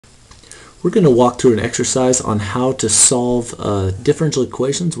We're going to walk through an exercise on how to solve differential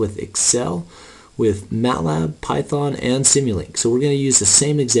equations with Excel, with MATLAB, Python, and Simulink. So we're going to use the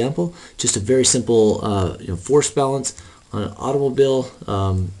same example, just a very simple force balance on an automobile,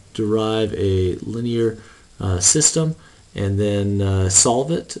 derive a linear system, and then solve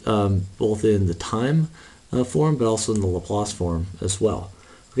it both in the time form but also in the Laplace form as well.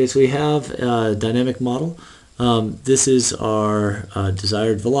 Okay, so we have a dynamic model. This is our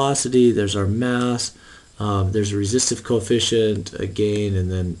desired velocity, there's our mass, there's a resistive coefficient, a gain,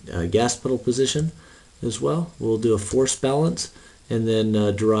 and then a gas pedal position as well. We'll do a force balance and then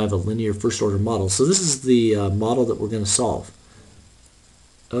derive a linear first order model. So this is the model that we're going to solve.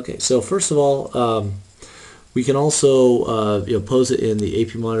 Okay, so first of all, we can also pose it in the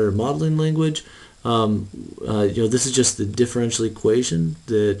APMonitor modeling language. This is just the differential equation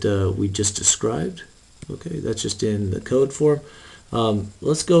that we just described. Okay, that's just in the code form.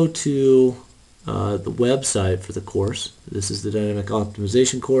 Let's go to the website for the course. This is the dynamic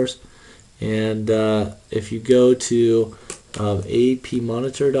optimization course, and if you go to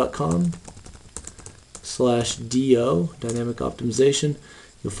APMonitor.com/DO, dynamic optimization,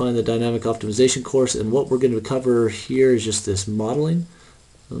 you'll find the dynamic optimization course, and what we're going to cover here is just this modeling.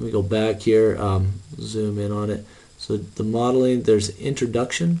 Let me go back here, zoom in on it. So the modeling, there's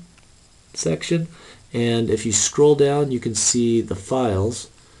introduction section, and if you scroll down you can see the files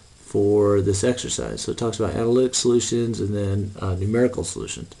for this exercise. So it talks about analytic solutions and then numerical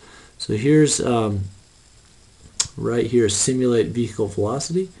solutions. So here's right here, simulate vehicle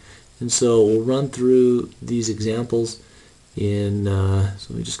velocity, and so we'll run through these examples in so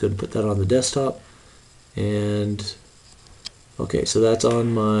let me just go ahead and put that on the desktop. And okay, so that's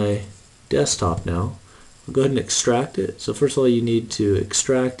on my desktop now. I'll go ahead and extract it. So first of all, you need to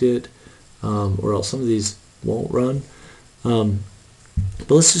extract it, or else some of these won't run. But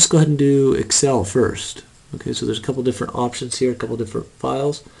let's just go ahead and do Excel first. Okay, so there's a couple different options here, a couple different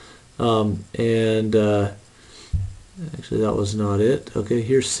files, actually that was not it. Okay,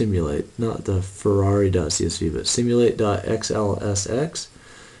 here's simulate, not the Ferrari.csv, but simulate.xlsx.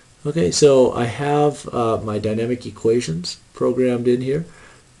 Okay, so I have my dynamic equations programmed in here.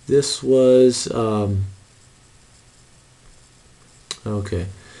 This was okay,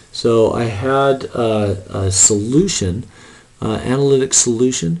 so I had a solution, analytic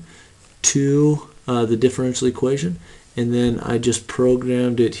solution to the differential equation, and then I just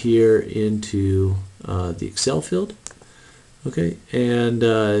programmed it here into the Excel field. Okay, and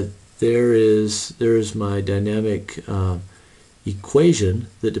there is my dynamic equation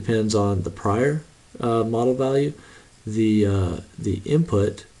that depends on the prior model value, the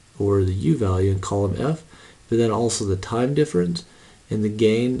input or the U value in column F, but then also the time difference and the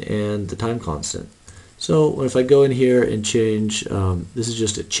gain and the time constant. So if I go in here and change, this is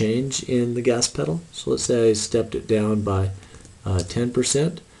just a change in the gas pedal. So let's say I stepped it down by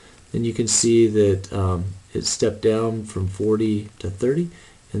 10%, then you can see that it stepped down from 40 to 30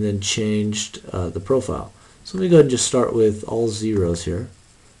 and then changed the profile. So let me go ahead and just start with all zeros here.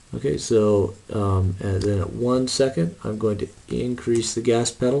 Okay, so and then at 1 second I'm going to increase the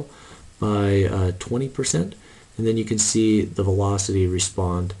gas pedal by 20%, and then you can see the velocity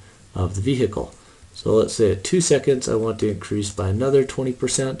respond of the vehicle. So let's say at 2 seconds I want to increase by another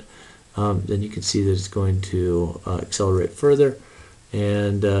 20%, then you can see that it's going to accelerate further,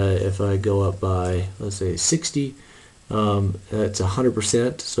 and if I go up by, let's say, 60, that's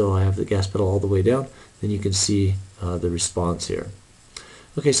 100%, so I have the gas pedal all the way down, then you can see the response here.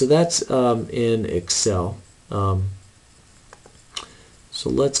 Okay, so that's in Excel. So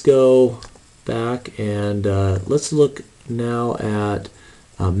let's go back and let's look now at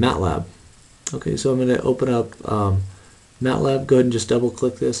MATLAB. Okay, so I'm going to open up MATLAB. Go ahead and just double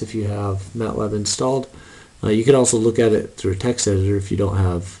click this if you have MATLAB installed. You can also look at it through a text editor if you don't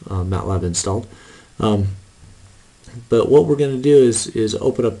have MATLAB installed. But what we're going to do is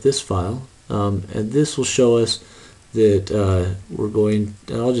open up this file, and this will show us that we're going,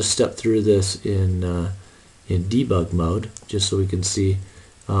 and I'll just step through this in debug mode just so we can see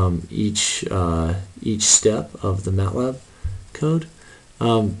each step of the MATLAB code.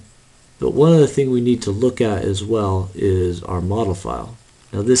 But one other thing we need to look at as well is our model file.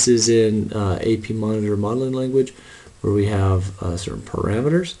 Now this is in APMonitor modeling language, where we have certain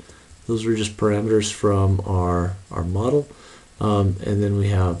parameters. Those are just parameters from our model, and then we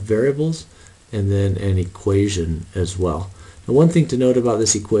have variables, and then an equation as well. Now one thing to note about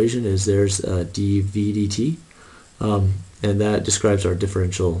this equation is there's dv dt, and that describes our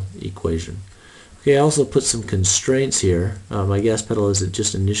differential equation. Okay, I also put some constraints here. My gas pedal is at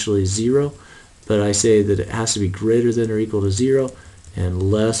just initially 0, but I say that it has to be greater than or equal to 0,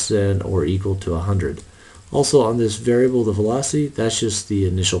 and less than or equal to 100. Also on this variable, the velocity, that's just the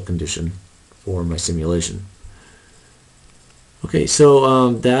initial condition for my simulation. Okay,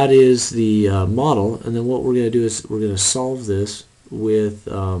 so that is the model, and then what we're going to do is we're going to solve this with,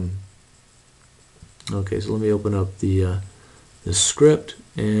 okay, so let me open up the script,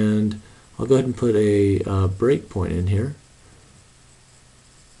 and I'll go ahead and put a breakpoint in here.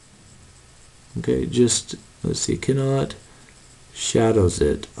 Okay, just, let's see, cannot shadows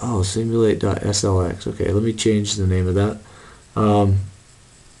it. Oh, simulate.slx. Okay, let me change the name of that.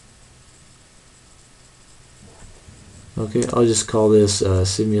 Okay, I'll just call this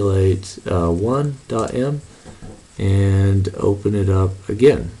simulate1.m and open it up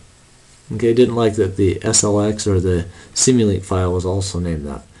again. Okay, didn't like that the SLX or the Simulink file was also named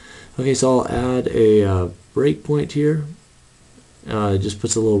that. Okay, so I'll add a breakpoint here. It just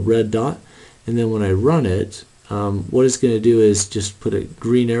puts a little red dot, and then when I run it, what it's going to do is just put a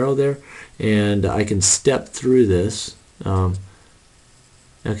green arrow there, and I can step through this.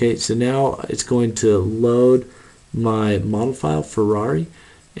 Okay, so now it's going to load my model file Ferrari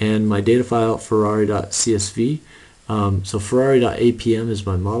and my data file Ferrari.csv. So Ferrari.apm is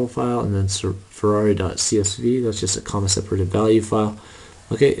my model file, and then Ferrari.csv, that's just a comma separated value file.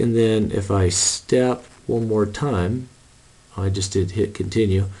 Okay, and then if I step one more time, I just did hit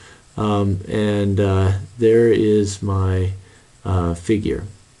continue, and there is my figure.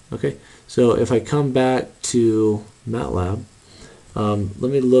 Okay, so if I come back to MATLAB, let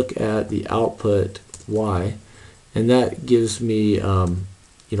me look at the output y, and that gives me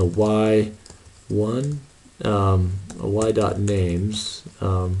you know, y1, y.names.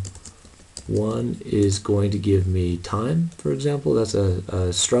 One is going to give me time, for example. That's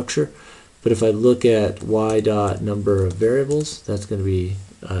a structure. But if I look at y.number of variables, that's going to be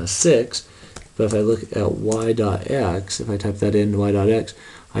 6. But if I look at y.x, if I type that in, y.x,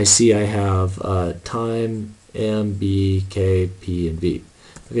 I see I have time, m, b, k, p, and v.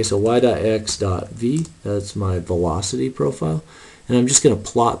 Okay, so y.x.v, that's my velocity profile. And I'm just going to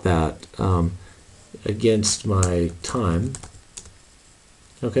plot that against my time.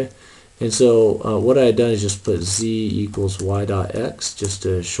 Okay, and so what I had done is just put z equals y.x just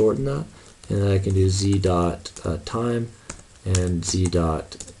to shorten that, and then I can do z dot time and z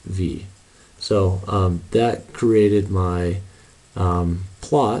dot v. So that created my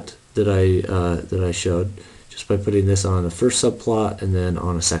plot that I showed just by putting this on the first subplot and then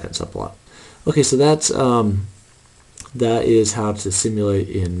on a second subplot. Okay, so that is how to simulate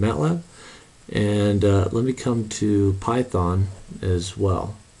in MATLAB. And let me come to Python as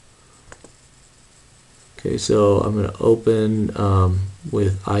well. Okay, so I'm going to open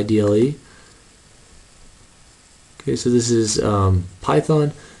with IDLE. Okay, so this is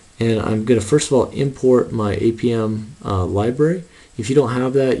Python, and I'm going to first of all import my APM library. If you don't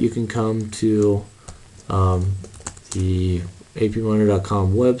have that, you can come to the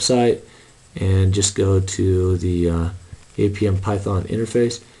APMonitor.com website and just go to the APM Python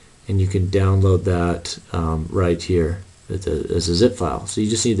interface, and you can download that right here as a zip file. So you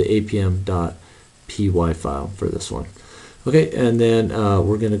just need the apm.py file for this one. Okay, and then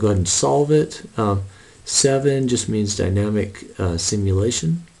we're going to go ahead and solve it. 7 just means dynamic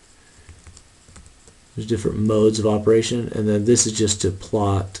simulation. There's different modes of operation, and then this is just to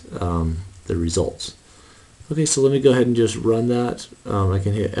plot the results. Okay, so let me go ahead and just run that. I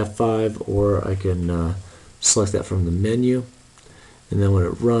can hit F5, or I can select that from the menu, and then when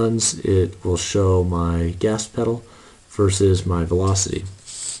it runs, it will show my gas pedal versus my velocity.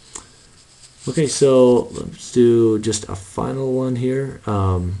 Okay, so let's do just a final one here.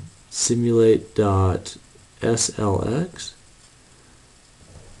 Simulate.slx.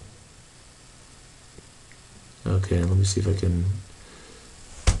 Okay, let me see if I can.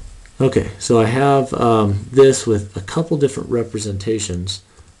 Okay, so I have this with a couple different representations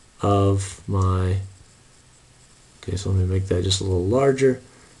of my. Okay, so let me make that just a little larger,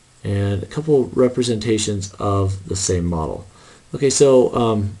 and a couple representations of the same model. Okay,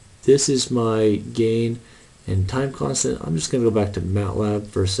 so this is my gain and time constant. I'm just going to go back to MATLAB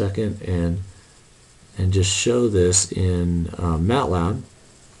for a second and just show this in MATLAB.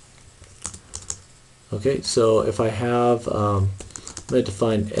 Okay, so if I have, I'm going to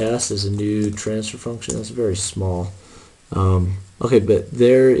define S as a new transfer function. That's very small. Okay, but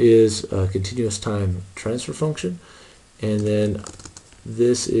there is a continuous time transfer function, and then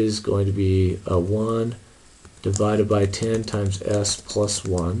this is going to be a 1 divided by 10 times S plus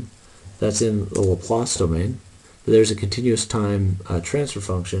 1. That's in the Laplace domain. But there's a continuous time transfer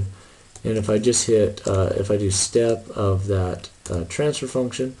function, and if I just hit, if I do step of that transfer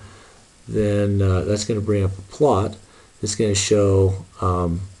function, then that's going to bring up a plot. it's going to show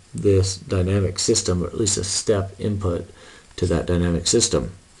this dynamic system, or at least a step input to that dynamic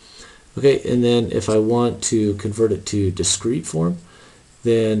system. Okay, and then if I want to convert it to discrete form,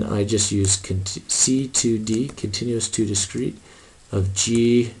 then I just use C to D, continuous to discrete, of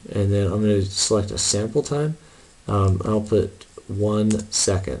G, and then I'm going to select a sample time. I'll put 1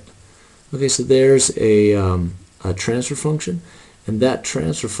 second. Okay, so there's a transfer function, and that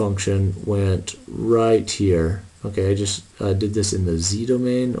transfer function went right here. Okay, I just did this in the Z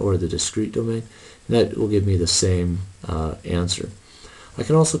domain or the discrete domain, and that will give me the same answer. I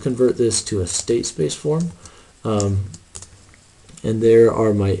can also convert this to a state space form, and there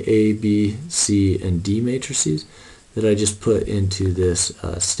are my A, B, C, and D matrices that I just put into this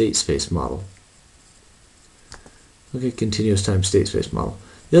state space model. Okay, continuous time state space model.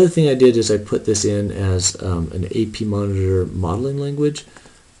 The other thing I did is I put this in as an APMonitor modeling language,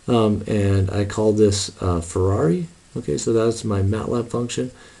 and I called this Ferrari. Okay, so that's my MATLAB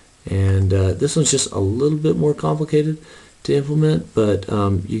function, and this one's just a little bit more complicated to implement, but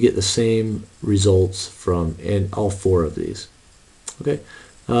you get the same results from in all 4 of these. Okay,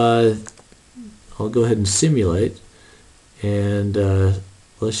 I'll go ahead and simulate, and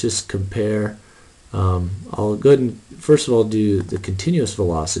let's just compare. I'll go ahead and first of all do the continuous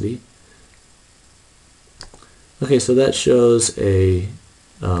velocity. Okay, so that shows a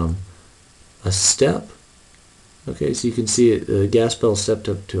step. Okay, so you can see it, the gas pedal stepped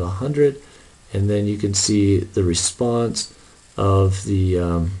up to 100, and then you can see the response of the,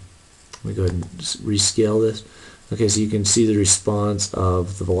 let me go ahead and rescale this. Okay, so you can see the response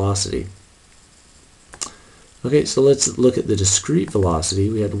of the velocity. Okay, so let's look at the discrete velocity.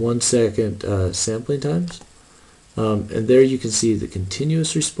 We had 1 second sampling times, and there you can see the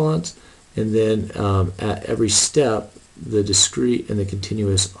continuous response, and then at every step the discrete and the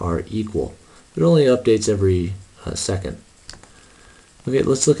continuous are equal. It only updates every second. Okay,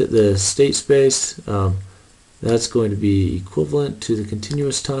 let's look at the state space. That's going to be equivalent to the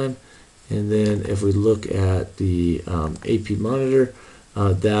continuous time, and then if we look at the APMonitor,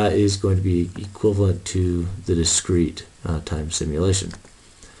 that is going to be equivalent to the discrete time simulation.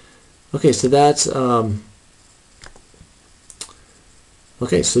 Okay, so that's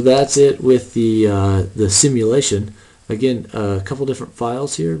it with the simulation. Again, a couple different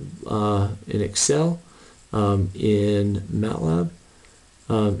files here in Excel, in MATLAB.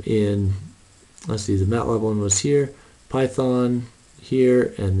 Let's see, the MATLAB one was here, Python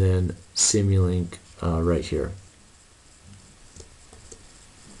here, and then Simulink right here.